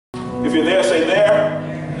If you're there, say there.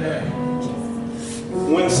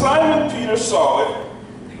 When Simon Peter saw it,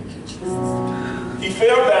 he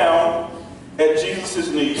fell down at Jesus'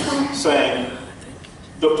 knees, saying,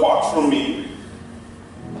 "Depart from me,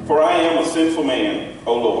 for I am a sinful man,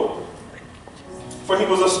 O Lord." For he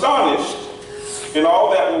was astonished, and all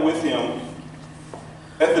that were with him,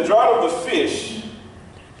 at the draught of the fish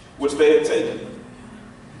which they had taken.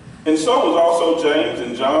 And so was also James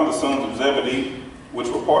and John, the sons of Zebedee, which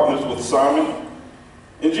were partners with Simon.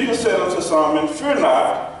 And Jesus said unto Simon, "Fear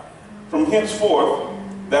not, from henceforth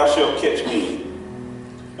thou shalt catch men."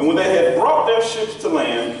 And when they had brought their ships to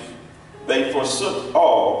land, they forsook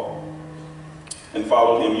all and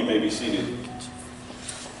followed him. You may be seated.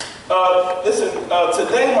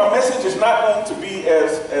 Today my message is not going to be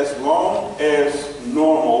as long as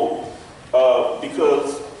normal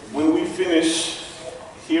because when we finish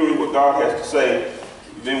hearing what God has to say,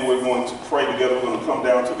 then we're going to pray together. We're going to come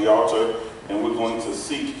down to the altar and we're going to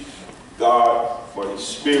seek God for his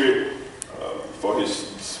spirit, for his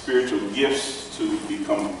spiritual gifts to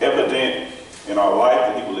become evident in our life,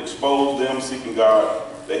 that he will expose them, seeking God,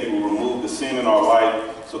 that he will remove the sin in our life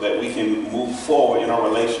so that we can move forward in our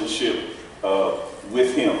relationship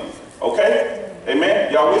with him. Okay?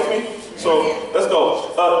 Amen? Y'all with me? So let's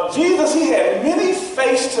go. Jesus, he had many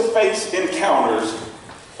face-to-face encounters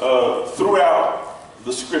throughout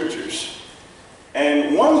the scriptures.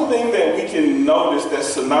 And one thing that we can notice that's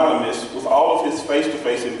synonymous with all of his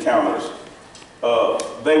face-to-face encounters,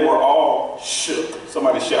 they were all shook.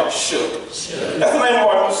 Somebody shout, shook. That's the name of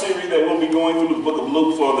our new series that we'll be going through the book of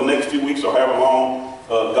Luke for the next few weeks or however long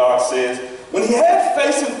God says. When he had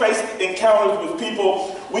face-to-face encounters with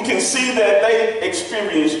people, we can see that they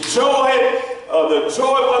experienced joy. The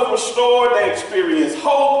joy was restored. They experienced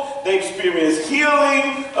hope. They experienced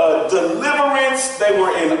healing, deliverance. They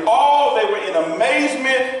were in awe. They were in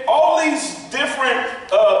amazement. All these different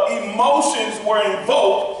emotions were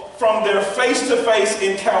invoked from their face-to-face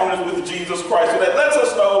encounters with Jesus Christ. So that lets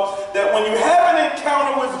us know that when you have an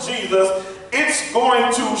encounter with Jesus, it's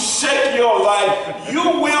going to shake your life. You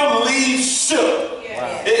will leave shook.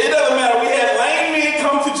 It doesn't matter. We had lame men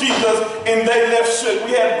come to Jesus and they left shook.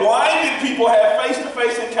 We had blinded people have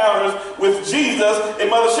face-to-face encounters with Jesus, and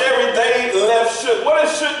Mother Sherry, they left shook. What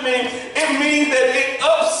does shook mean? It means that it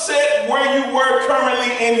upset where you were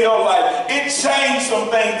currently in your life. It changed some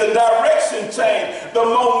things. The direction changed. The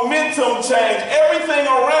momentum changed. Everything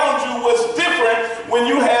around you was different when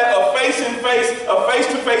you had a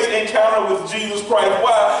face-to-face encounter with Jesus Christ.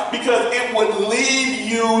 Why? Because it would leave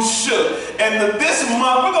you shook. And this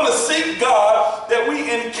month, we're going to seek God that we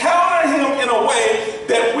encounter him in a way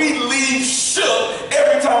that we leave shook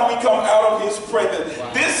every time we come out of his presence.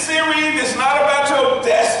 Wow. This series is not about your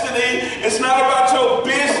destiny. It's not about your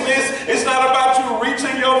business. It's not about you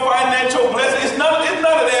reaching your financial blessing. It's none of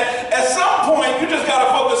that. At some point, you just got to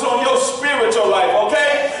focus on your spiritual life,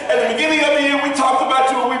 okay? At the beginning of the year, we talked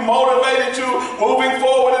about you and we motivated you moving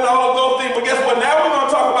forward and all of those things. But guess what? Now we're going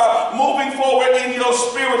to talk about moving forward in your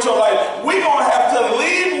spiritual life. We're going to have to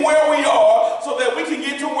leave where we are so that we can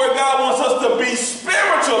get to where God wants us to be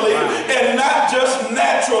spiritually and not just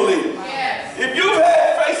naturally. Yes. If you've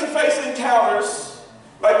had face-to-face encounters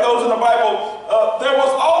like those in the Bible, there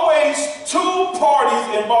was always two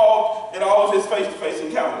parties involved in all of his face-to-face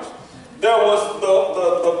encounters. There was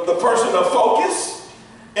the person of focus,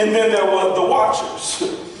 and then there was the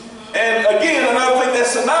watchers. And again, another thing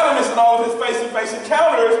that's synonymous in all of his face-to-face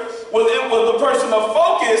encounters was it was the person of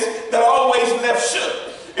focus that always left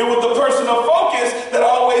shook. It was the person of focus that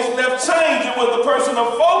always left change. It was the person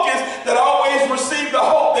of focus that always received the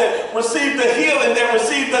hope, that received the healing, that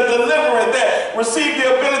received the deliverance, that received the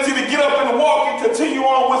ability to get up and walk and continue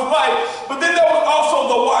on with life. But then there was also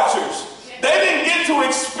the watchers. They didn't get to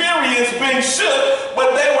experience being shook,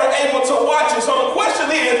 but they were able to watch it. So the question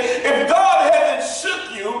is, if God hasn't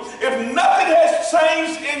shook you, if nothing has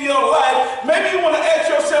changed in your life, maybe you want to ask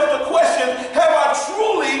yourself the question, have I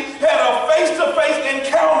truly had a face-to-face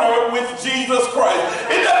encounter with Jesus Christ?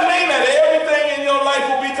 It doesn't mean that everything in your life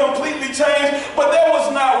will be completely changed, but there was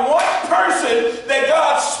not one person that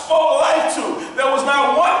God spoke life to. There was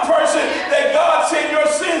not one person that God said your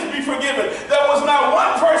sins be forgiven. There was not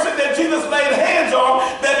one person that Jesus laid hands on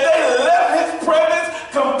that they left his presence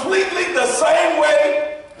completely the same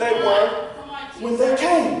way they were when they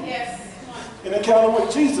came. Yes. An encounter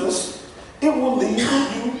with Jesus, it will leave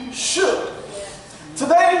you shook.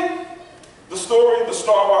 Today, the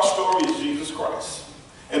star of our story is Jesus Christ.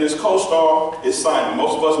 And his co-star is Simon.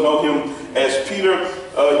 Most of us know him as Peter.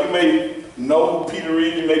 You may know who Peter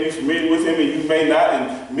is, you may be familiar with him, and you may not.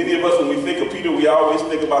 And many of us, when we think of Peter, we always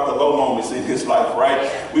think about the low moments in his life, right?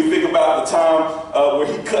 We think about about the time where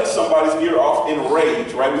he cut somebody's ear off in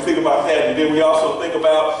rage, right? We think about that, and then we also think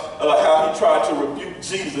about how he tried to rebuke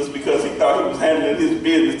Jesus because he thought he was handling his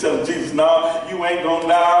business, telling Jesus, "No, you ain't gonna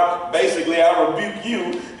die. Basically, I rebuke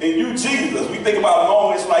you and you Jesus." We think about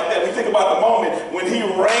moments like that. We think about the moment when he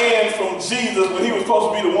ran from Jesus, when he was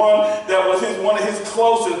supposed to be the one that was one of his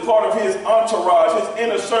closest, part of his entourage, his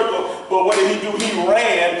inner circle. But what did he do? He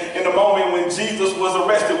ran in the moment when Jesus was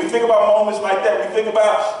arrested. We think about moments like that. We think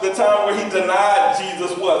about the time where he denied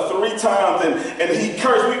Jesus, 3 times, and he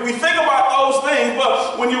cursed. We think about those things,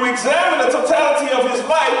 but when you examine the totality of his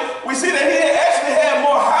life, we see that he actually had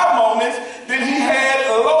more high moments than he had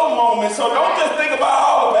low moments. So don't just think about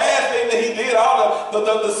all the bad things that he did, all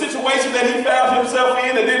the situation that he found himself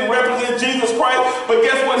in that didn't represent Jesus Christ. But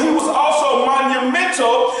guess what? He was also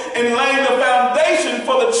monumental in laying the foundation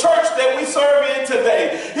for the church that we serve in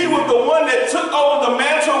today. He was the one that took over the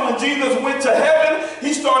mantle when Jesus went to heaven.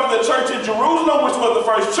 He started the church in Jerusalem, which was the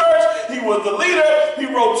first church. He was the leader. He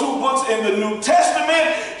wrote 2 books in the New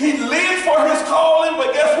Testament. He lived for his calling,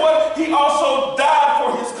 but guess what? He also died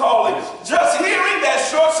for his calling. Just hearing that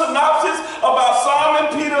short synopsis about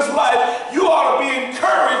Simon Peter's life, you ought to be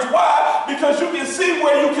encouraged. Why? Because you can see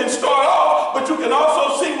where you can start off, but you can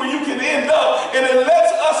also see where you can end up. And it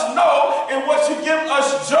lets us know, and what should give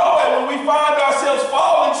us joy when we find ourselves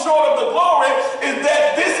falling short of the glory, is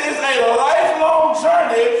that this is a lifelong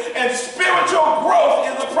journey, and spiritual growth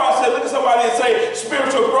is the process. Look at somebody and say,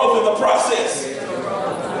 spiritual growth is the process.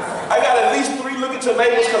 I got at least 3 look at your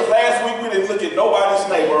neighbors, because last week we didn't look at nobody's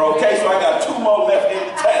neighbor, okay? So I got 2 more left in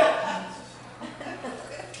the tank.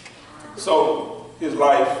 So his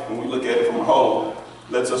life, when we look at it from a whole,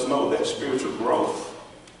 lets us know that spiritual growth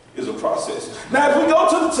is a process. Now, if we go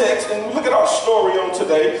to the text and we look at our story on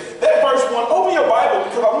today, that verse 1, open your Bible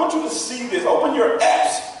because I want you to see this. Open your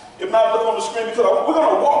apps. If not, look on the screen because we're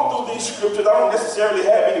going to walk through these scriptures. I don't necessarily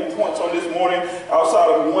have any points on this morning outside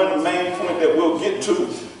of one main point that we'll get to.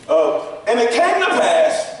 And it came to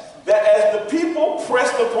pass that as the people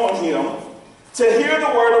pressed upon him to hear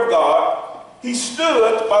the word of God, he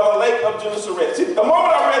stood by the lake of Gennesaret. See, the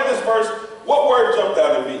moment I read this verse, what word jumped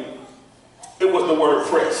out at me? It was the word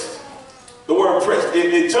pressed. The word pressed.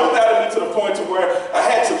 It jumped out at me to the point to where I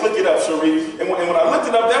had to look it up, Cherie. And when I looked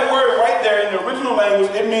it up, that word right there in the original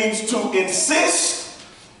language, it means to insist,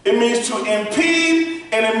 it means to impede,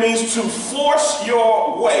 and it means to force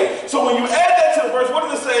your way. So when you add that to the verse, what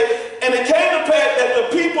does it say? And it came to pass that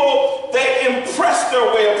the people, they impressed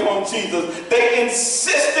their way upon Jesus. They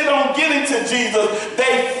insisted on getting to Jesus.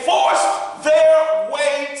 They forced their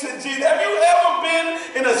way to Jesus. Have you ever been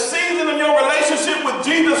in a season in your relationship with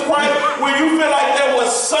Jesus Christ where you feel like there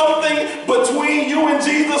was something between you and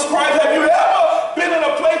Jesus Christ? Have you ever been in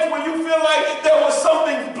a place where you feel like there was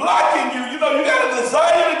something blocking you? You know, you got a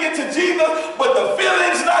desire to get to Jesus, but the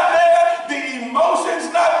feeling's not there, the emotion's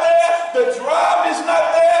not there, the drive is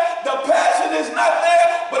not there, the passion is not there.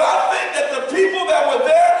 But I think that the people that were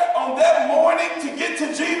there on that morning to get to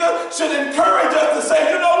Jesus should encourage us to say,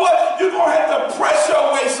 you know what? You're going to have to press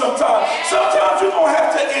your way sometimes. Sometimes you're going to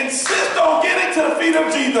have to insist on getting to the feet of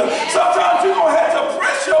Jesus. Sometimes you're going to have to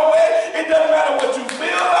press your way. It doesn't matter what you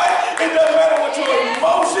feel like. It doesn't matter what your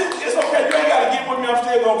emotions. It's okay. You ain't got to get with me. I'm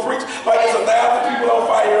still going to preach like there's 1,000 people on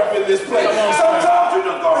fire up in this place. Sometimes you're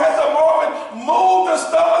just going to have to move the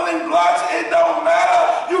stumbling blocks. It don't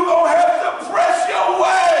matter. You're going to have to press your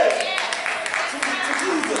way to get to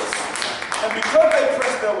Jesus. And because they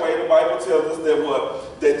pressed their way, the Bible tells us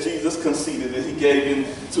that Jesus conceded, and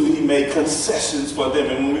he made concessions for them.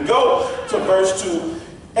 And when we go to verse 2,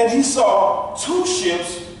 and he saw 2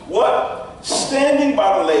 ships, standing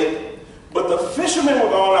by the lake, but the fishermen were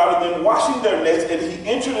gone out of them, washing their nets, and he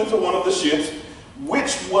entered into one of the ships,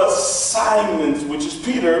 which was Simon's, which is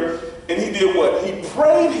Peter, and he did what? He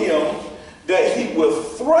prayed him that he would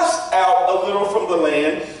thrust out a little from the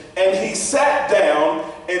land, and he sat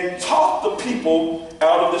down and taught the people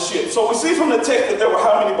out of the ship. So we see from the text that there were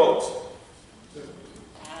how many boats?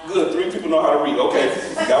 Good, 3 people know how to read. Okay,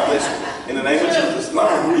 God bless you. In the name of Jesus,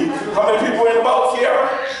 learn, read. How many people were in the boat,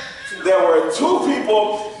 Kiara? There were 2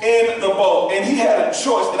 people in the boat, and he had a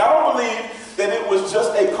choice. And I don't believe that it was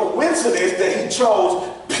just a coincidence that he chose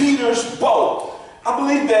Peter's boat. I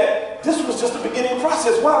believe that this was just the beginning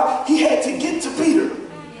process. Why? He had to get to Peter.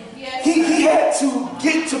 He had to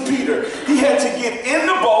get to Peter. He had to get in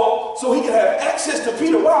the boat so he could have access to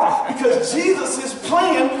Peter. Why? Because Jesus'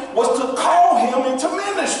 plan was to call him into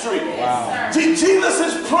ministry. Wow.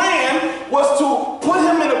 Jesus' plan was to put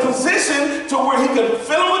him in a position to where he could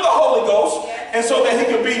fill him with the Holy Ghost, and so that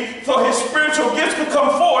so his spiritual gifts could come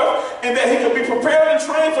forth, and that he could be prepared and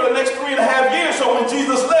trained for the next 3.5 years. So when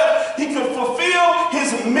Jesus left, he could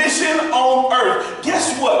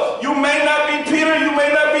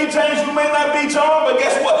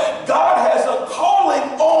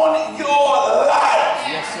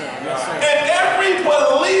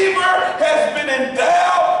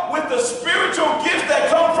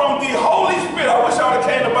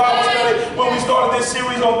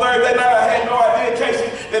on Thursday night. I had no idea, Casey,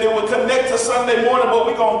 that it would connect to Sunday morning, but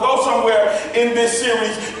we're going to go somewhere in this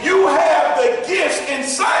series. You have the gifts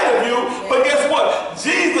inside of you, but guess what?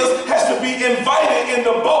 Jesus has to be invited in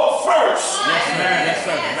the boat first. Yes, man. Yes,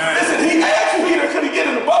 sir. Man. Listen, he asked Peter, could he get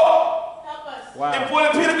in the boat? Wow. And what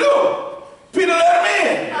did Peter do? Peter let him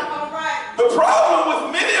in. The problem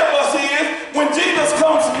with many of us is when Jesus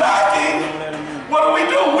comes knocking, what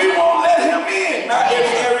do? We won't let him in. Not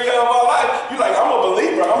every area of our life. You're like, I'm a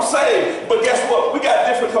believer, I'm saved. But guess what? We got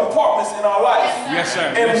different compartments in our life. Yes, sir.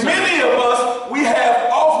 And yes, many of us, we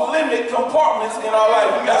have off-limit compartments in our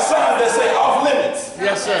life. We got signs that say off-limits.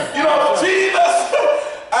 Yes, sir. You know, Jesus,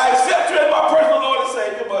 I accept you as my personal Lord and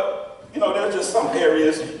Savior, but, you know, there's just some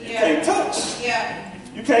areas you can't touch. Yeah.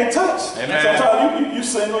 You can't touch. Amen. Sometimes you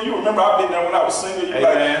single. You remember I've been there when I was single. You're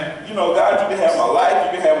like, you know, God, you can have my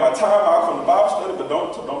life, you can have my time. I'll come to Bible study, but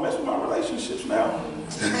don't mess with my relationships now.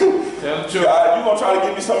 Tell the truth. God, you're gonna try to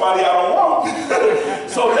give me somebody I don't want.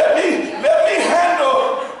 So let me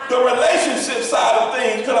handle the relationship side of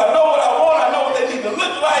things, because I know what I want. I know what they need to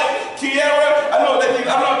look like. Kiara, I know they need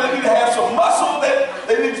to have some muscle.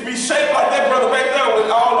 They need to be shaped like that brother back there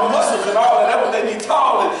with all the muscles and all of that. But they need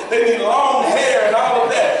tall and they need long hair and all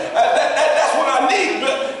of that. That's what I need.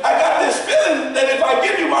 But I got this feeling that if I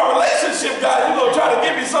give you my relationship, God, you're gonna try to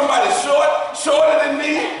give me somebody shorter than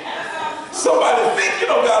me. Somebody thick.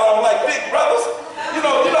 You know, God don't like thick brothers. You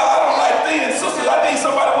know, I don't like thin sisters. I need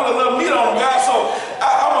somebody with a little meat on them, God. So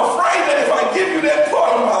I'm afraid that if I give you that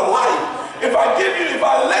part of my life, if I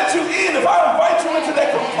let you in, if I invite you into that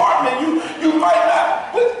compartment, you might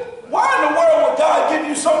not. But why in the world would God give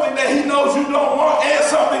you something that he knows you don't want and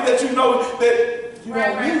something that you know that you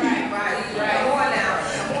don't need?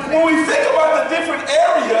 When we think about the different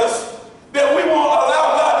areas that we won't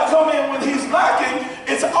allow God to come in when he's knocking,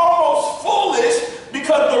 it's almost foolish,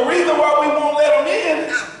 because the reason why we won't let him in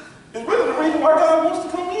is really the reason why God wants to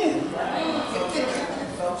come in.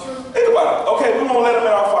 Think about it. Okay, we won't let him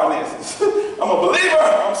in our finances. I'm a believer,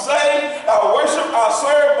 I'm saved, I worship, I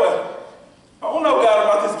serve, but I don't know, God,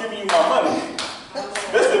 about this giving you my money.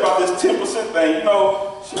 Especially about this 10% thing. You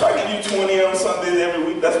know, should I give you 20 on Sundays every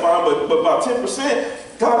week? That's fine, but about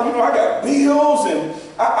 10%, God, you know, I got bills and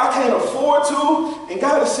I can't afford to. And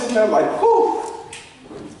God is sitting there like, whew,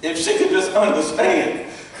 if she could just understand.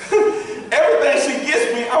 Everything she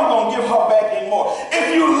gives me, I'm going to give her back and more.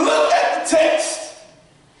 If you look at the text,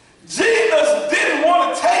 Jesus didn't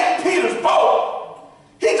want to take Peter's boat.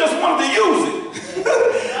 He just wanted to use it.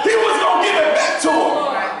 He was going to give it back to him.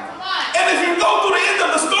 And if you go through the end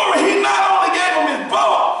of the story, he not only gave him his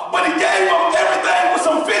boat, but he gave him everything with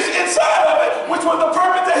some fish inside of it, which was the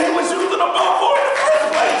purpose that he was using the boat for in the first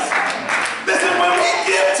place. Listen, when we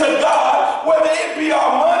give to God, whether it be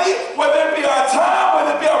our money, whether it be our time,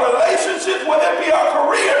 whether it be our relationships, whether it be our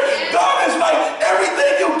career, God is like,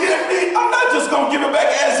 everything you give me, I'm not just going to give it back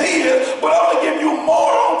as he is, but I'm going to give you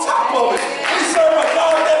more on top of it. We serve a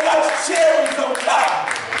God that likes cherries on top.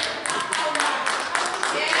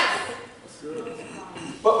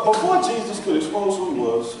 But before Jesus could expose who he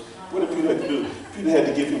was, what did Peter have to do? Peter had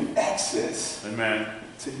to give him access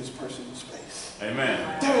to his personal space.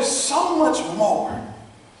 Amen. There is so much more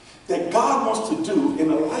that God wants to do in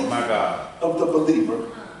the life of the believer,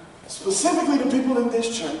 specifically the people in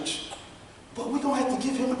this church. But we're going to have to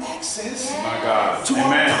give him access to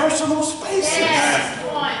our personal spaces.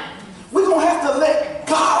 We're going to have to let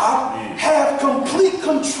God have complete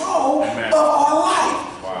control of our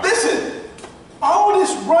life. Listen, all this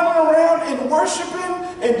running around and worshiping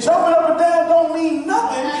and jumping up and down don't mean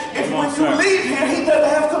nothing if when you leave here, he doesn't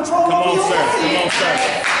have control of your life.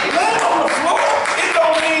 Laying on the floor, it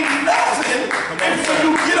don't mean nothing if when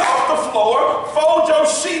you get off the floor, fold your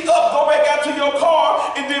sheet up, go back out to your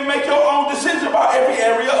car, and then make your own decision about every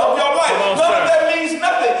area of your life. None of that means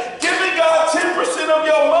nothing. Giving God 10% of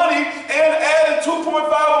your money and adding 2.5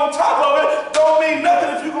 on top of it don't mean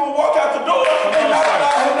nothing if you're going to walk out the door and not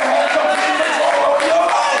allow him to have complete control over your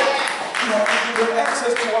life. You have to give him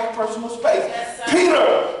access to our personal space.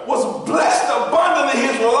 Peter was blessed abundantly.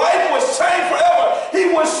 His life was changed forever. He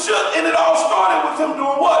was shook, and it all started with him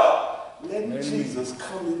doing what? Letting Jesus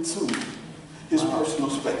come into his personal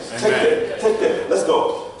space. Take that. Let's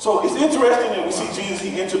go. So it's interesting that we see Jesus,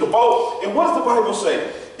 he entered the boat. And what does the Bible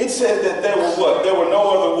say? It says that there were what? There were no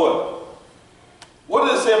other what? What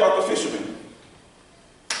does it say about the fishermen?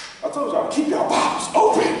 I told y'all, keep your Bibles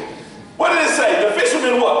open. What did it say? The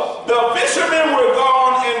fishermen what? The fishermen were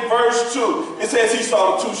gone in verse 2. It says he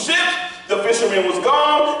saw the two ships. The fishermen was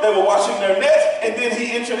gone, they were washing their nets, and then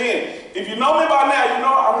he entered in. If you know me by now, you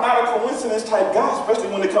know I'm not a coincidence type guy,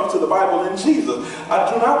 especially when it comes to the Bible and Jesus. I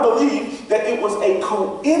do not believe that it was a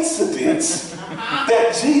coincidence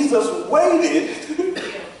that Jesus waited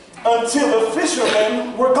until the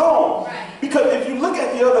fishermen were gone. Because if you look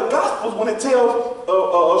at the other Gospels, when it tells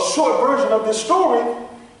a short version of this story,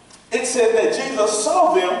 it said that Jesus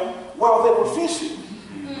saw them while they were fishing.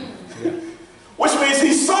 Which means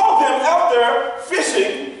he saw them out there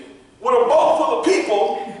fishing with a boat full of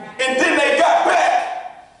people, and then they got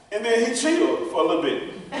back, and then he chilled for a little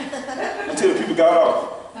bit until the people got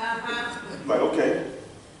off. Like, okay,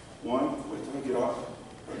 one, wait till I get off,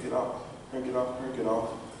 her get off, her get off, her get off,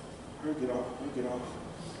 her get off, her get off,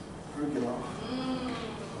 her get off,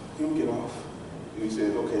 him get off. And he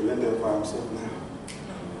says, okay, Linda's by himself now.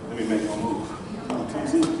 Let me make him move. And he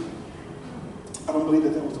comes in. I don't believe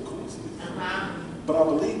that was a coincidence. But I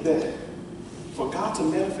believe that for God to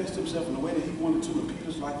manifest himself in the way that he wanted to in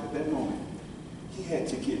Peter's life at that moment, he had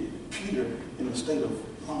to get Peter in a state of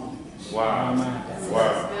loneliness. Wow.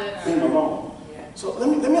 Wow. Being alone. So let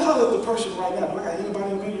me holler at the person right now. Do I got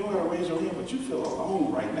anybody in the video? You don't got to raise your hand, but you feel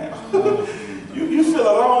alone right now. You feel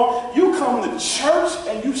alone. You come to church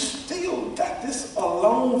and you still got this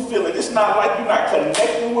alone feeling. It's not like you're not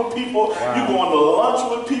connecting with people. Wow. You're going to lunch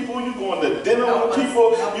with people. You're going to dinner with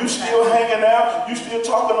people. You still hanging out. You still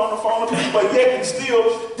talking on the phone with people. But yet and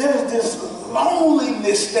still, there's this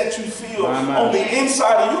loneliness that you feel on the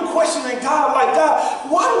inside. And you questioning God like,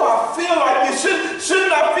 God, why do I feel like this?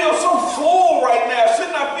 Shouldn't I feel so full right now?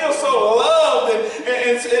 Shouldn't I feel so loved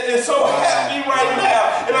and so happy right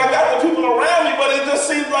now? And I got the people around me, but it just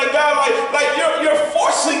seems like, God, like you're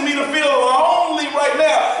forcing me to feel lonely right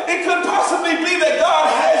now. It could possibly be that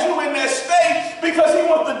God has you in that state because he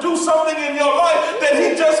wants to do something in your life that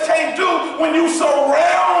he just can't do when you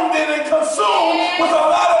surrounded and consumed with a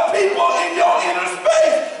lot of people in your inner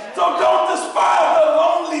space. So don't despise the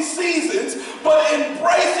lonely seasons, but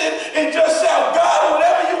embrace it and just shout, God,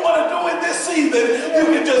 whatever you want to do in this season, you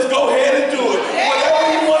can just go ahead and do it. Whatever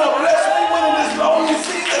you want to bless me with in this lonely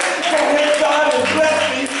season, go ahead, God, and bless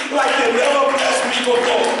me like you never blessed me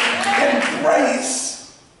before.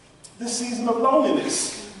 Embrace the season of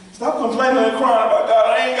loneliness. Stop complaining and crying about, God,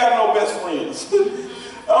 I ain't got no best friends.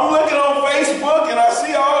 I'm looking on Facebook and I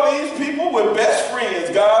see all these people with best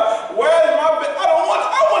friends. God, where's my best? I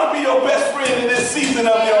want to be your best friend in this season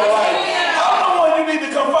of your life. I'm the one you need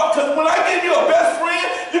to come up, because when I give you a best friend,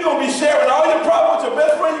 you're going to be sharing all your problems with your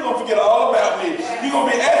best friend. You're going to forget all about me. You're going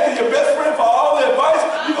to be asking your best friend for all the advice.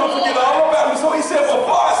 You're going to forget all about me. So he said,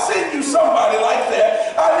 before I send you somebody like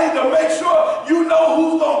that, I need to make sure you know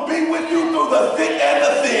who's going to be with you through the thick and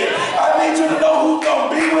the thin. I need you to know who's going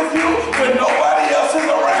to be with you when nobody else is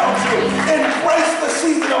around you. Embrace the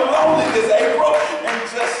season of loneliness, April, and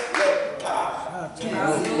just let God do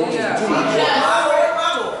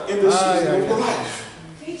in the season of your life.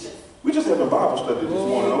 We just have a Bible study this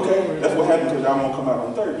morning, okay? That's what happens because y'all won't come out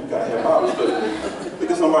on Thursday. You got to have Bible study. Look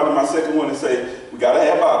at somebody in my second one and say, we got to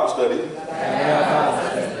have Bible study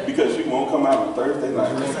because you won't come out on Thursday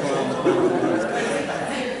night.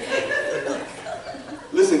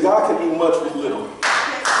 Listen, God can do much with little.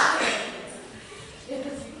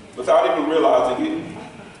 Without even realizing it.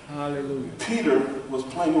 Hallelujah. Peter was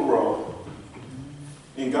playing a role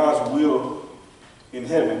in God's will in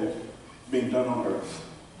heaven being done on earth.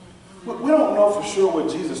 We don't know for sure what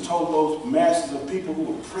Jesus told those masses of people who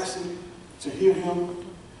were pressing to hear him,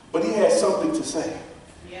 but he had something to say.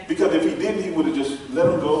 Because if he didn't, he would have just let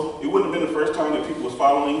them go. It wouldn't have been the first time that people was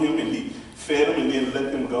following him and he fed them and then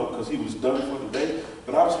let them go because he was done for the day.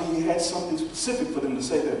 But obviously he had something specific for them to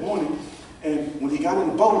say that morning. And when he got in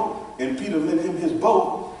the boat and Peter lent him his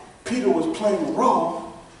boat, Peter was playing a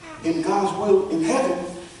role in God's will in heaven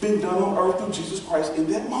being done on earth through Jesus Christ in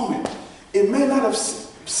that moment. It may not have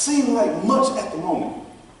seemed like much at the moment,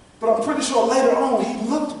 but I'm pretty sure later on he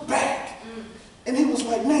looked back and he was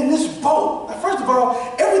like, man, this boat, now first of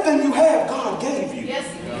all, everything you have, God gave you.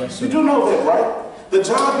 Yes, you do know that, right? The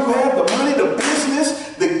job you have, the money, the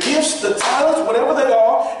business, the gifts, the talents, whatever they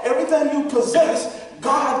are, everything you possess,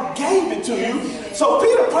 God gave it to you. So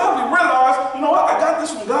Peter probably realized, you know what, I got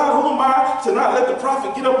this from God. Who am I to not let the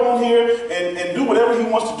prophet get up on here and do whatever he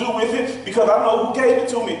wants to do with it because I know who gave it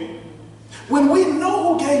to me. When we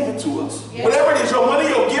know who gave it to us, whatever it is, your money,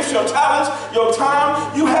 your gifts, your talents, your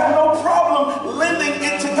time, you have no problem lending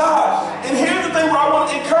it to God. And here's the thing where I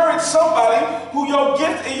want to encourage somebody who your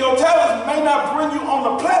gift and your talents may not bring you on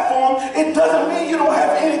the platform. It doesn't mean you don't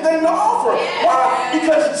have anything to offer. Why?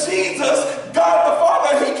 Because Jesus, God the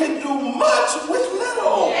Father, he can do much with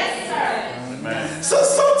little. Yes, sir. So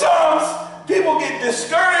sometimes get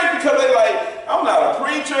discouraged because they're like, I'm not a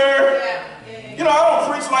preacher. You know, I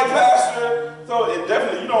don't preach like pastor. So and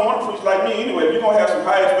definitely you don't want to preach like me anyway. If you're going to have some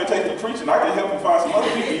high expectations of preaching, I can help you find some other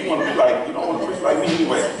people you want to be like. You don't want to preach like me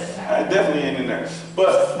anyway. I definitely ain't in there.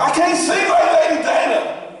 But I can't sing like Lady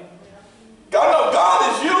Dana. God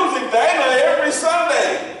is using Dana every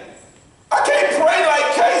Sunday. I can't pray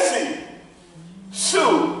like Casey.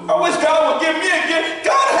 Shoot, I wish God would give me a gift.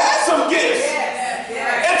 God has some gifts.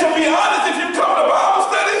 And to be honest, if you come to Bible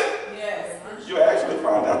study, you actually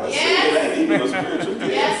find out that singing ain't even a spiritual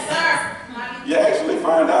gift. Yes, sir. You actually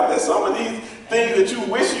find out that some of these things that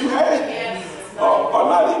you wish you had are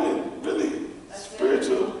not even really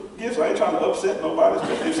spiritual gifts. I ain't trying to upset nobody,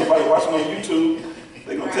 especially if somebody watching on YouTube,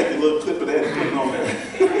 they're going to take a little clip of that and put it on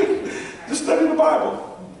there. Just study the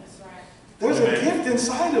Bible. There's a gift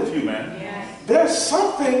inside of you, man. There's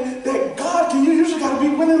something that God can use. You just got to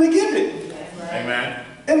be willing to give it. Amen.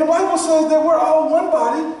 And the Bible says that we're all one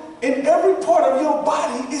body, and every part of your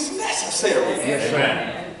body is necessary. Yes,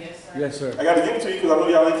 sir. Yes, sir. I got to give it to you because I know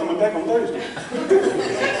y'all ain't coming back on Thursday.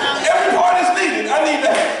 Every part is needed. I need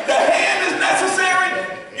the hand is necessary.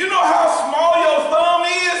 You know how small your thumb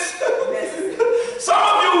is? Some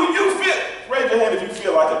of you feel, raise your hand if you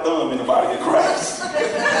feel like a thumb in the body of Christ.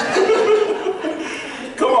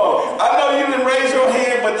 Come on. I know you didn't raise your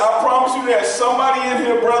hand, but I promise you there's somebody in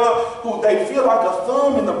here, brother, who they feel like a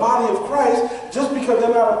thumb in the body of Christ just because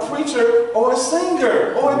they're not a preacher or a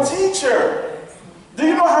singer or a teacher. Do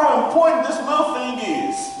you know how important this little thing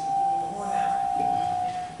is?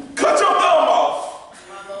 Cut your thumb off.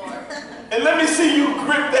 And let me see you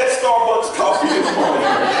grip that Starbucks coffee in the morning.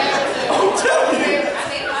 I'm telling you,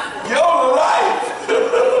 your life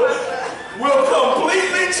will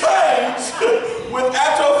completely change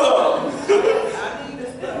without your thumb.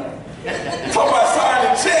 Talk about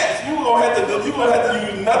signing checks. You're gonna have to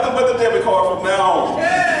use nothing but the debit card from now on.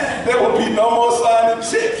 There will be no more signing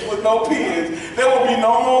checks with no pens. There will be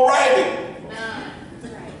no more writing.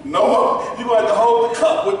 No more. You're going to have to hold the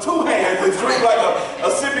cup with two hands and drink like a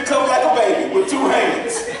sippy cup like a baby with two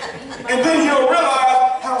hands. And then you'll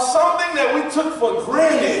realize how something that we took for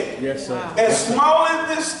granted, yes, sir, as small as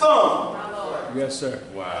this thumb, yes, sir,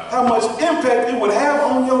 Wow. how much impact it would have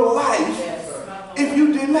on your life if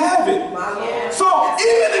you didn't have it. So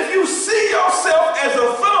even if you see yourself as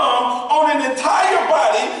a thumb on an entire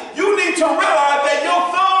body, you need to realize that your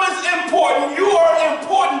thumb is important, you are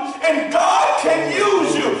important, and God can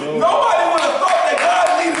use you. Nobody would have thought that God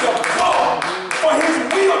needed a boat for his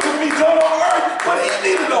will to be done on earth, but he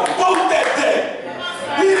needed a boat that day.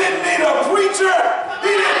 He didn't need a preacher,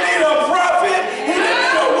 he didn't need a prophet, he didn't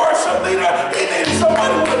need a worship leader, he needed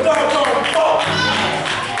somebody with a doggone boat.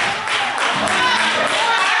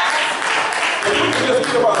 Just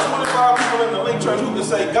get about 25 people in the link church who can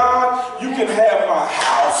say, God, you can have my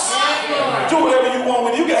house. Do whatever you want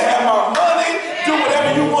with it. You can have my money. Do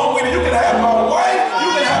whatever you want with it. You can have my wife. You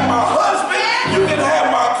can have my husband. You can have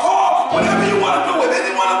my car. Whatever you want to do with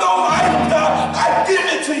any one of those items, God, I give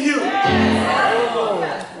it to you.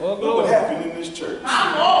 What would happen in this church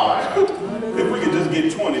if we could just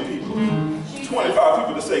get 20 people? 25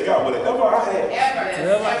 people to say, God, whatever I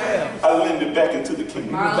have, I lend it back into the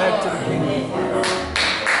kingdom. back to the kingdom.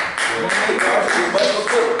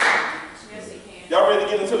 Y'all ready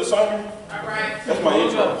to get into the sermon? All right. That's my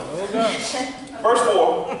intro. Verse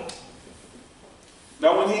 4.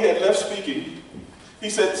 Now when he had left speaking, he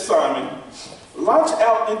said to Simon, launch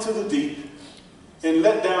out into the deep and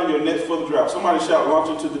let down your net for the drought. Somebody shout, launch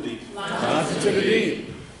into the deep. Launch into the deep.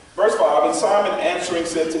 Verse 5, and Simon answering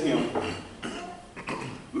said to him,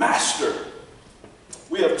 Master,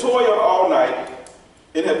 we have toiled all night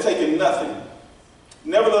and have taken nothing.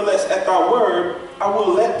 Nevertheless, at thy word, I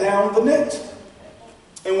will let down the net.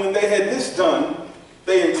 And when they had this done,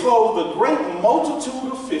 they enclosed a great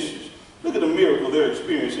multitude of fishes. Look at the miracle they're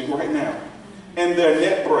experiencing right now. And their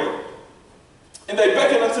net brake. And they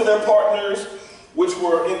beckoned unto their partners, which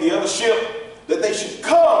were in the other ship, that they should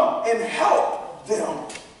come and help them.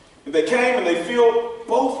 And they came and they filled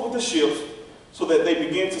both with the ships, so that they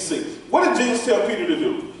began to sink. What did Jesus tell Peter to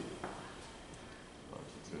do?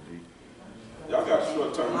 Y'all got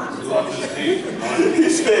short term. He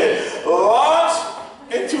said, launch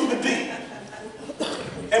into the deep.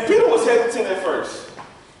 And Peter was hesitant at first.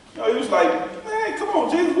 You know, he was like, man, come on,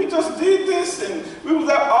 Jesus, we just did this, and we was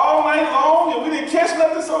out all night long, and we didn't catch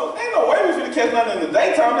nothing, so ain't no way we finna catch nothing in the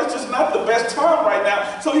daytime. That's just not the best time right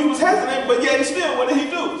now. So he was hesitant, but yet still, what did he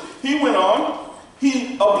do? He went on.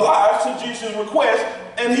 He obliged to Jesus' request,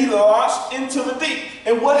 and he launched into the deep.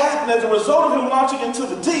 And what happened as a result of him launching into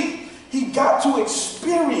the deep, he got to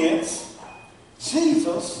experience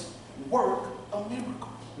Jesus work a miracle.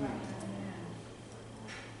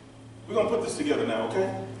 We're going to put this together now,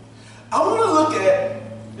 okay? I want to look at,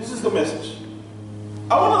 this is the message.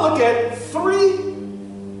 I want to look at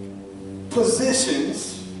 3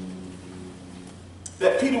 positions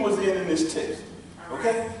that Peter was in this text,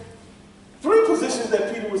 okay? 3 positions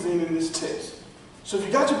that Peter was in this text. So if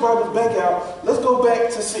you got your Bibles back out, let's go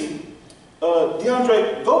back to see.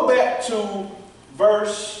 DeAndre, go back to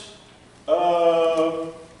verse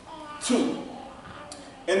 2.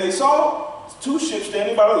 And they saw 2 ships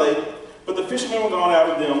standing by the lake, but the fishermen were gone out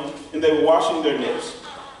of them, and they were washing their nets.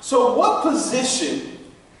 So what position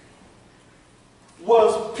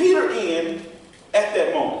was Peter in at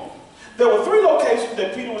that moment? There were 3 locations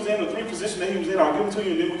that Peter was in, the 3 positions that he was in. I'll give them to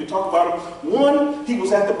you, and then we can talk about them. 1, he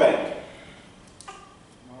was at the bank.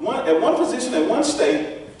 At one position, in one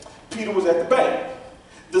state, Peter was at the bank.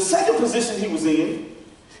 The second position he was in,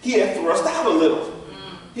 he had thrust out a little.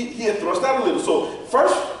 He had thrust out a little. So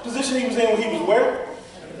first position he was in, he was where?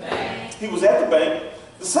 He was at the bank.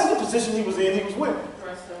 The second position he was in, he was where?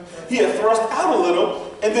 He had thrust out a little.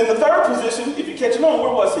 And then the third position, if you're catching on,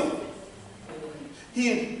 where was he? He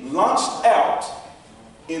had launched out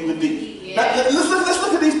in the deep. Yeah. Now, let's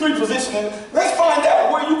look at these 3 positions and let's find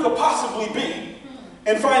out where you could possibly be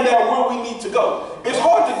and find out where we need to go. It's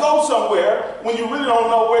hard to go somewhere when you really don't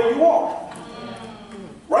know where you are.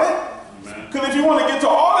 Right? Because if you want to get to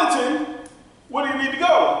Arlington, where do you need to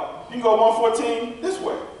go? You can go 114 this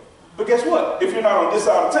way. But guess what? If you're not on this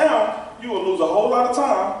side of town, you will lose a whole lot of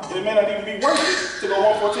time, and it may not even be worth it to go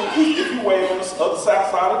 114 east if you way on the other south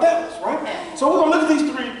side of Dallas, right? So we're going to look at these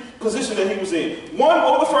 3 positions that he was in. One,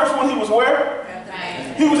 what was the first one? He was where? At the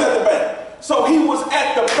bank. He was at the bank. So he was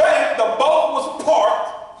at the bank, the boat was parked,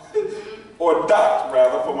 or docked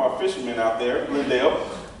rather, for my fishermen out there, Glendale.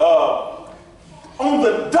 On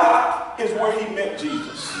the dock is where he met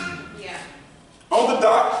Jesus. Yeah. On the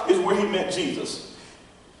dock is where he met Jesus.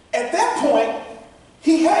 At that point,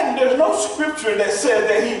 there's no scripture that says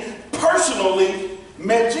that he personally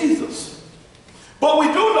met Jesus. But we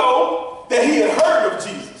do know that he had heard of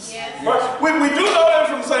Jesus. Yes. Right? We do know that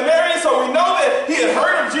from Samaria, so we know that he had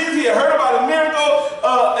heard of Jesus. He had heard about a miracle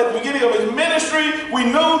at the beginning of his ministry. We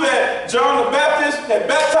knew that John the Baptist had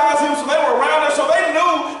baptized him, so they were around there. So they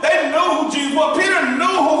knew who Jesus was. Peter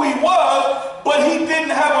knew who he was, but he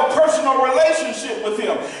didn't have a personal relationship with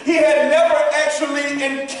him. He had never actually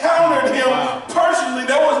encountered him personally.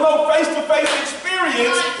 There was no face-to-face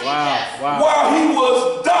experience while he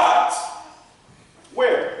was docked.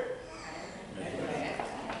 Where?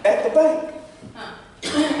 At the bank.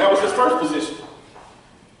 That was his first position.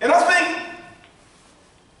 And I think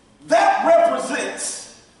that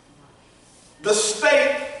represents the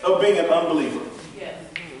state of being an unbeliever. Yes.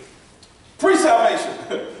 Pre-salvation.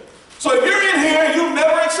 So if you're in here and you've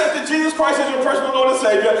never accepted Jesus Christ as your personal Lord and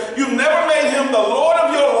Savior, you've never made him the Lord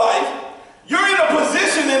of your life, you're in a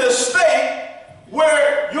position, in a state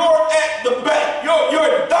where you're at the bank.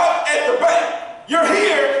 You're docked at the bank. You're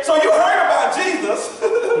here, so you heard about Jesus,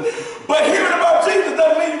 but hearing about Jesus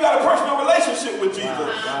doesn't mean you got a personal relationship with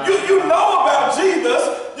Jesus. You know about Jesus.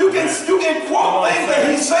 You can quote things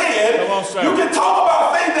that he said. You can talk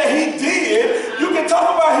about things that he did. You can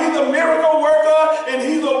talk about he's a miracle worker and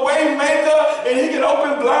he's a way maker and he can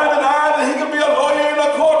open blinded eyes and he can be a lawyer in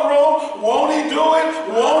a courtroom. Won't he do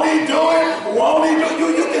it? Won't he do it? Won't he do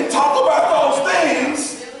it? You can talk about those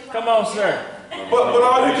things. Come on, sir. But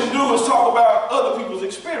all you can do is talk about other people's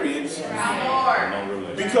experience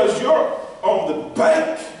because you're on the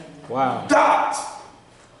bank, docked,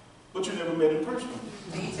 but you never met him personally.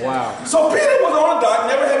 Wow. So Peter was on the dock,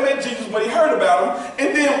 never had met Jesus, but he heard about him.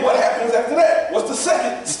 And then what happens after that? What's the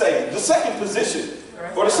second stage, the second position,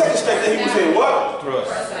 or the second stage that he was in? What? Thrust.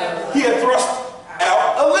 He had thrust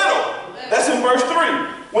out a little. That's in verse 3.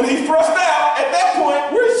 When he thrust out, at that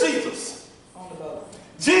point, where's Jesus?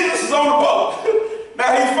 Jesus is on the boat.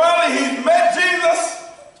 Now he's met Jesus.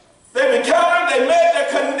 They've encountered, they met,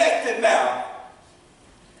 they're connected now.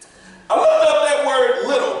 I looked up that word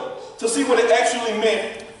little to see what it actually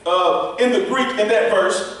meant in the Greek in that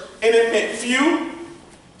verse. And it meant few.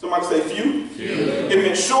 Somebody say few. It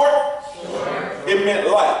meant short. It meant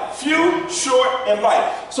light. Few, short, and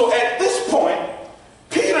light. So at this point,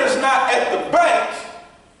 Peter's not at the bank.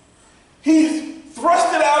 He's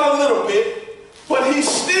thrusted out a little bit. But he's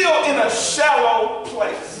still in a shallow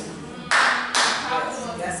place.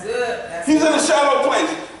 That's good. He's in a shallow place.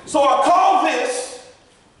 So I call this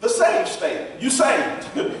the saved state. You saved.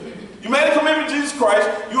 You made a commitment to Jesus Christ.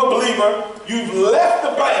 You're a believer. You've left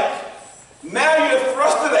the bank. Now you're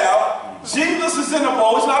thrusted out. Jesus is in the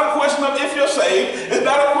boat. It's not a question of if you're saved. It's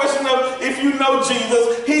not a question of if you know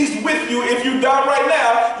Jesus. He's with you. If you die right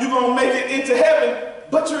now, you're going to make it into heaven,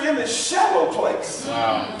 but you're in a shallow place.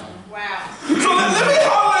 Wow. Wow. So let me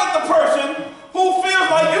highlight the person who feels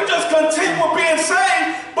like you're just content with being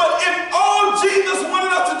saved, but if all Jesus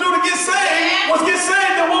wanted us to do to get saved was get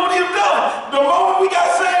saved, then what would he have done? The moment we got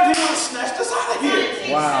saved, he would have snatched us out of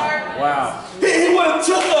here. Wow. Wow. He would have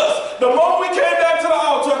took us. The moment we came down to the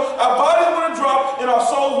altar, our bodies would have dropped and our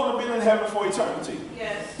souls would have been in heaven for eternity.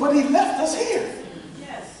 Yes. But he left us here.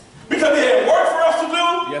 Yes. Because he had work for us to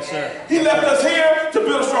do. Yes, sir. He left us here to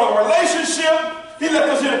build a stronger relationship. He left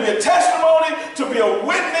us here to be a testimony, to be a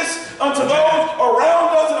witness unto those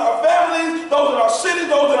around us in our families, those in our cities,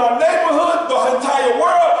 those in our neighborhood, the entire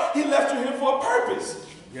world. He left you here for a purpose.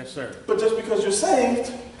 Yes, sir. But just because you're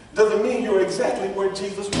saved doesn't mean you're exactly where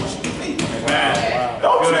Jesus wants you to be. Wow.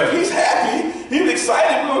 Don't trip. He's happy. He's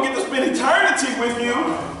excited. We're going to get to spend eternity with you.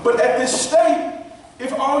 But at this state,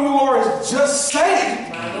 if all you are is just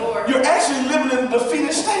saved, you're actually living in a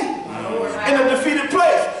defeated state, in a defeated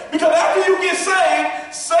place. Because after you get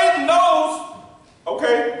saved, Satan knows,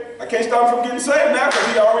 okay, I can't stop him from getting saved now because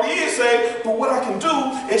he already is saved. But what I can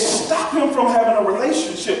do is stop him from having a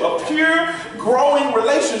relationship, a pure, growing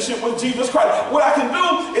relationship with Jesus Christ. What I can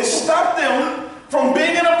do is stop them from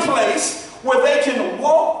being in a place where they can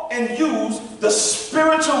walk and use the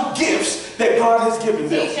spiritual gifts that God has given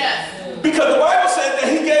them. Because the Bible said that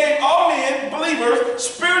he gave all men, believers,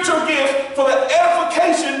 spiritual gifts for the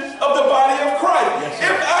edification of the body of Christ.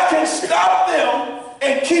 If I can stop them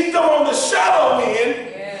and keep them on the shallow end,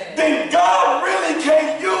 then God really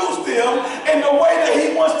can't use them in the way that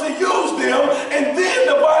he wants to use them. And then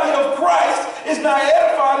the body of Christ is not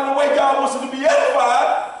edified in the way God wants it to be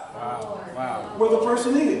edified. Wow. Where the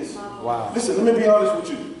person is. Wow. Listen, let me be honest with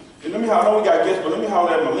you. And let me, I know we got guests, but let me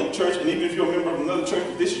holler at my link church, and even if you're a member of another church,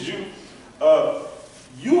 if this is you,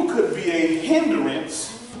 you could be a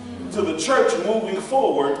hindrance to the church moving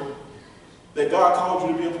forward that God called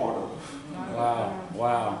you to be a part of. Wow.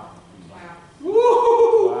 Wow.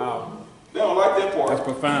 Woo! Wow. They don't like that part. That's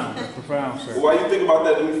profound. That's profound, sir. Well, while you think about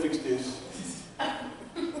that, let me fix this.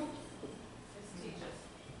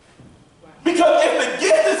 Because if the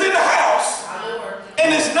gift is in the house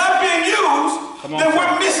and it's not being used, then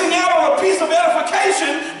we're missing out on a piece of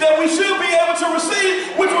edification that we should be able to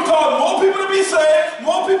receive, which will cause more people to be saved,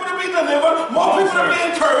 more people to be delivered, more people to be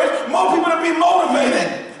encouraged, more people to be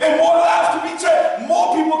motivated, and more lives to be changed.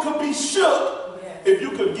 More people could be shook if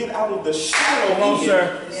you could get out of the shadow. Come on,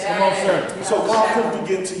 sir. Come on, sir. So God could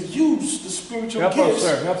begin to use the spiritual Help gifts. us,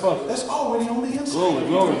 sir. Help us. That's already on the inside. Glory,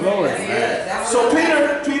 glory, glory. So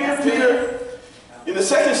Peter, in the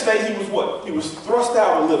second state, he was what? He was thrust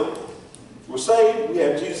out a little. We're saved, we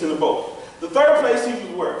have Jesus in the boat. The third place, he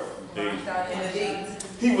was where?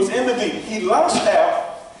 He was in the deep. He launched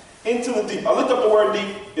out into the deep. I looked up the word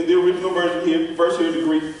deep in the original version here, verse here in the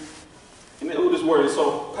Greek. And this word is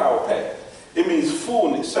so power-packed. It means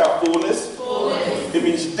fullness. Shout fullness. Fullness. It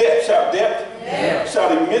means depth. Shout depth. Depth.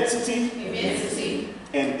 Shout immensity. Immensity.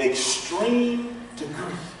 And extreme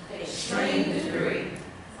degree. Extreme degree.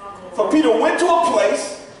 So Peter went to a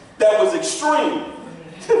place that was extreme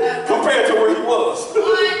compared to where he was.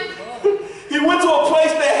 He went to a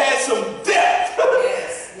place that had some depth.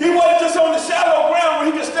 He wasn't just on the shallow ground where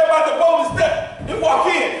he could step out the boat and step and walk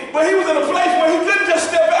in. But he was in a place where he couldn't just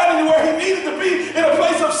step out anywhere he needed to be, in a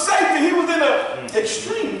place of safety. He was in an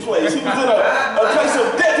extreme place. He was in a place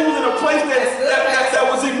of depth. He was in a place that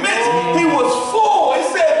was immense. He was full. He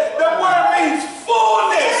said that word means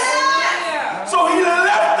fullness. So he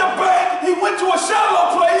left the bank, he went to a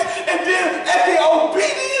shallow place, and then at the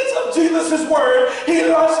obedience of Jesus' word, he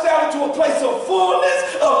launched out into a place of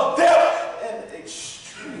fullness, of depth, and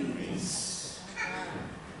extremes.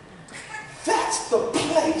 That's the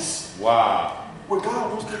place where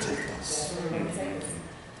God wants to take us.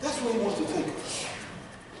 That's where he wants to take us.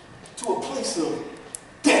 To a place of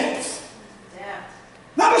depth.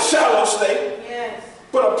 Not a shallow state,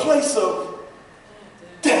 but a place of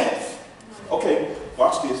depth. Okay,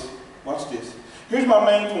 watch this. Watch this. Here's my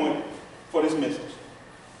main point for this message.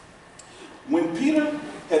 When Peter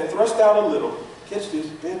had thrust out a little, catch this,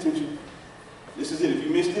 pay attention. This is it. If you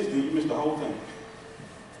missed this, then you missed the whole thing.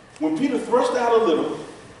 When Peter thrust out a little,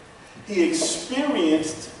 he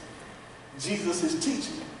experienced Jesus'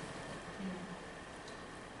 teaching.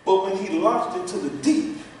 But when he launched into the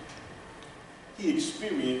deep, he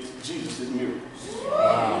experienced Jesus' miracles.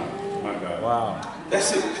 Wow. My God. Wow.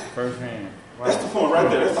 That's it. First hand. Wow. That's the point right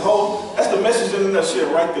there. That's the message in a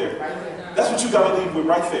nutshell right there. That's what you got to leave with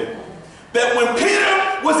right there. That when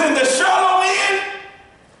Peter was in the shallow end,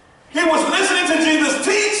 He was listening to Jesus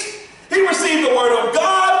teach. He received the word of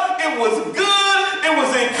God. It was good. It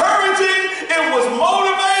was encouraging. It was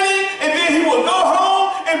motivating. And then he would go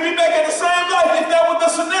home and be back at the same life if that was the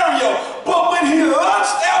scenario. But when he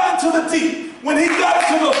launched out into the deep, when he got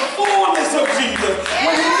into the fullness of Jesus,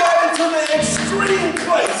 when he got into the extreme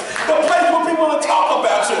place, the place where people will talk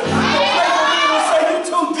about you, the place where people will say you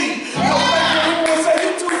too deep, the place where people will say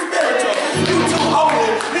you too spiritual, you too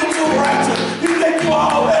holy, you too righteous, you think you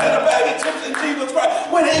all that in a bag of chips in Jesus Christ.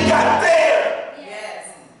 When he got there,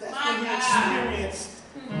 that's when he experienced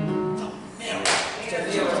the miracle.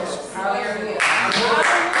 That's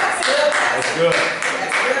good.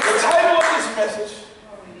 The title of this message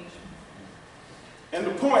and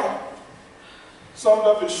the point, summed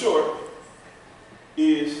up in short,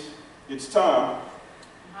 is it's time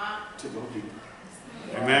to go deeper.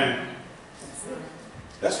 Amen.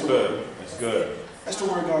 That's Good. That's good. That's the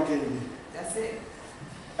word God gave me. That's it.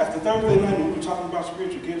 After Thursday night, when we were talking about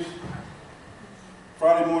spiritual gifts,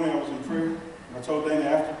 Friday morning I was in prayer, and I told Dana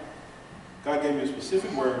after, God gave me a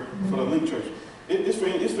specific word for the Link Church. It's for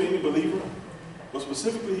any believer, but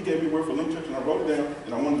specifically he gave me a word for Link Church, and I wrote it down,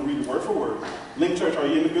 and I wanted to read it word for word. Link Church, are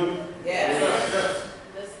you in the building? Yes.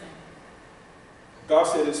 Listening. God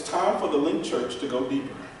said it's time for the Link Church to go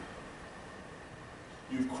deeper.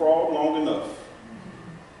 You've crawled long enough.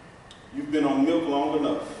 You've been on milk long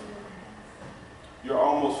enough. You're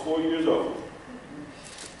almost 4 years old.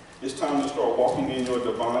 It's time to start walking in your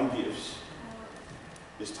divine gifts.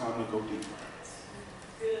 It's time to go deeper.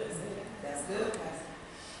 That's good.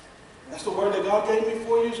 That's the word that God gave me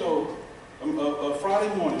 4 years old, a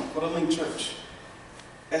Friday morning for the Link Church.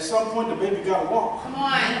 At some point, the baby got to walk. Come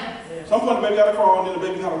on. At some point, the baby got to crawl, and then the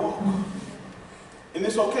baby got to walk. And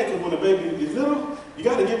it's okay, because when the baby is little, you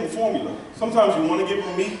got to give them formula. Sometimes you want to give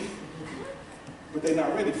them meat, but they're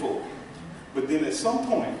not ready for it. But then at some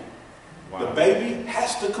point, the baby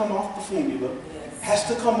has to come off the formula, has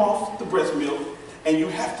to come off the breast milk, and you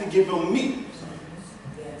have to give him meat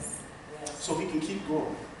so he can keep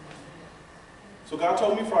growing. So God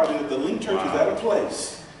told me Friday that the Link Church is at a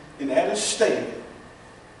place and at a state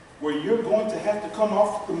where you're going to have to come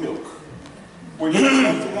off the milk, where you're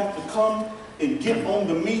going to have to come and get on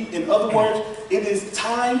the meat. In other words, it is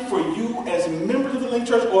time for you as members of the Link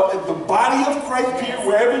Church or the body of Christ here,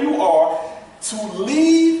 wherever you are, to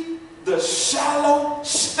leave the shallow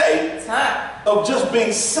state of just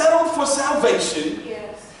being settled for salvation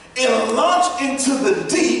and launch into the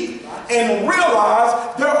deep and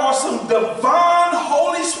realize there are some divine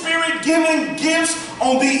Holy Spirit giving gifts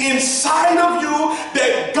on the inside of you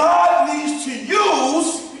that God needs to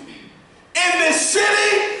use in this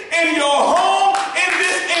city, in your home, in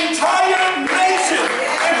this entire nation.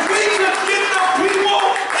 If we could get the people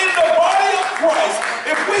in the body of Christ,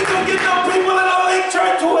 if we could get the people in the Link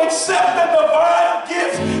Church to accept the divine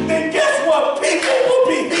gifts, then guess what? People will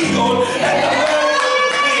be healed at the hand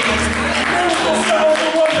of Jesus. Miracle signs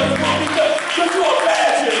and wonders will be done. Could you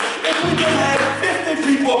imagine if we just had 50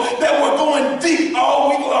 people that were going deep all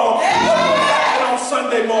week long? What would happen on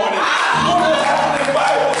Sunday morning? What would happen in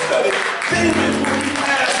Bible study? Demons would be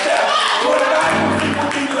cast out. Pornography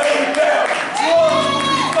would be laid down. Drugs would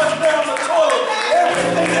be flushed down the toilet.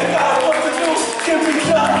 Everything that God wants to do can be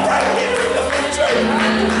done right here in the Link Church.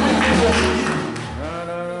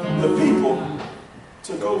 The people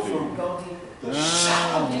to go from the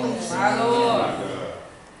shallow place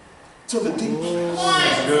to the deep place.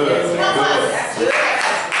 That's good. That's good.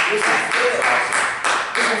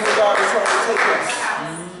 This is where God is trying to take us.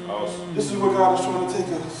 Awesome. This is where God is trying to take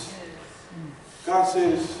us. God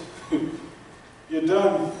says, you're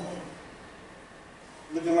done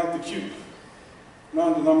looking like the cute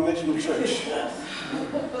non-denominational church.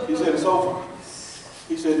 He said, it's over.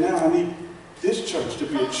 He said, now I need this church to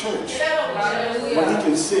be a church where he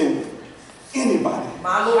can send anybody.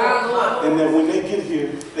 My Lord. And that when they get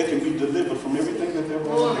here, they can be delivered from everything that they're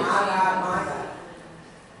going through. My God.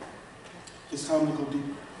 It's time to go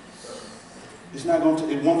deeper. It's not going to,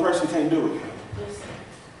 if one person can't do it,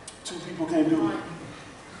 2 people can't do it,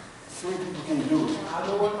 3 people can't do it. My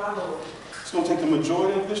Lord. It's going to take the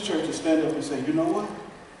majority of this church to stand up and say, you know what?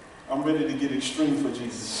 I'm ready to get extreme for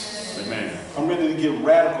Jesus. Amen. I'm ready to get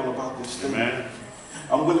radical about this thing. Amen.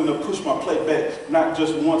 I'm willing to push my plate back, not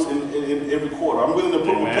just once in every quarter. I'm willing to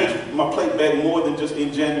put my plate back more than just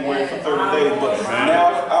in January for 30 days. But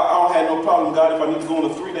now I don't have no problem, God, if I need to go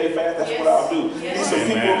on a 3-day fast, that's what I'll do. These are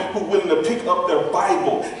people who are willing to pick up their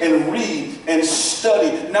Bible and read and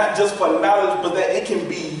study, not just for knowledge, but that it can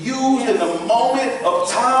be used in the moment of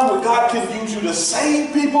time where God can use you to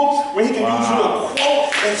save people, where he can use you to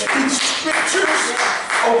quote and speak scriptures.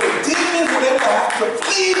 over demons, whatever I have to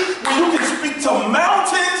flee, when you can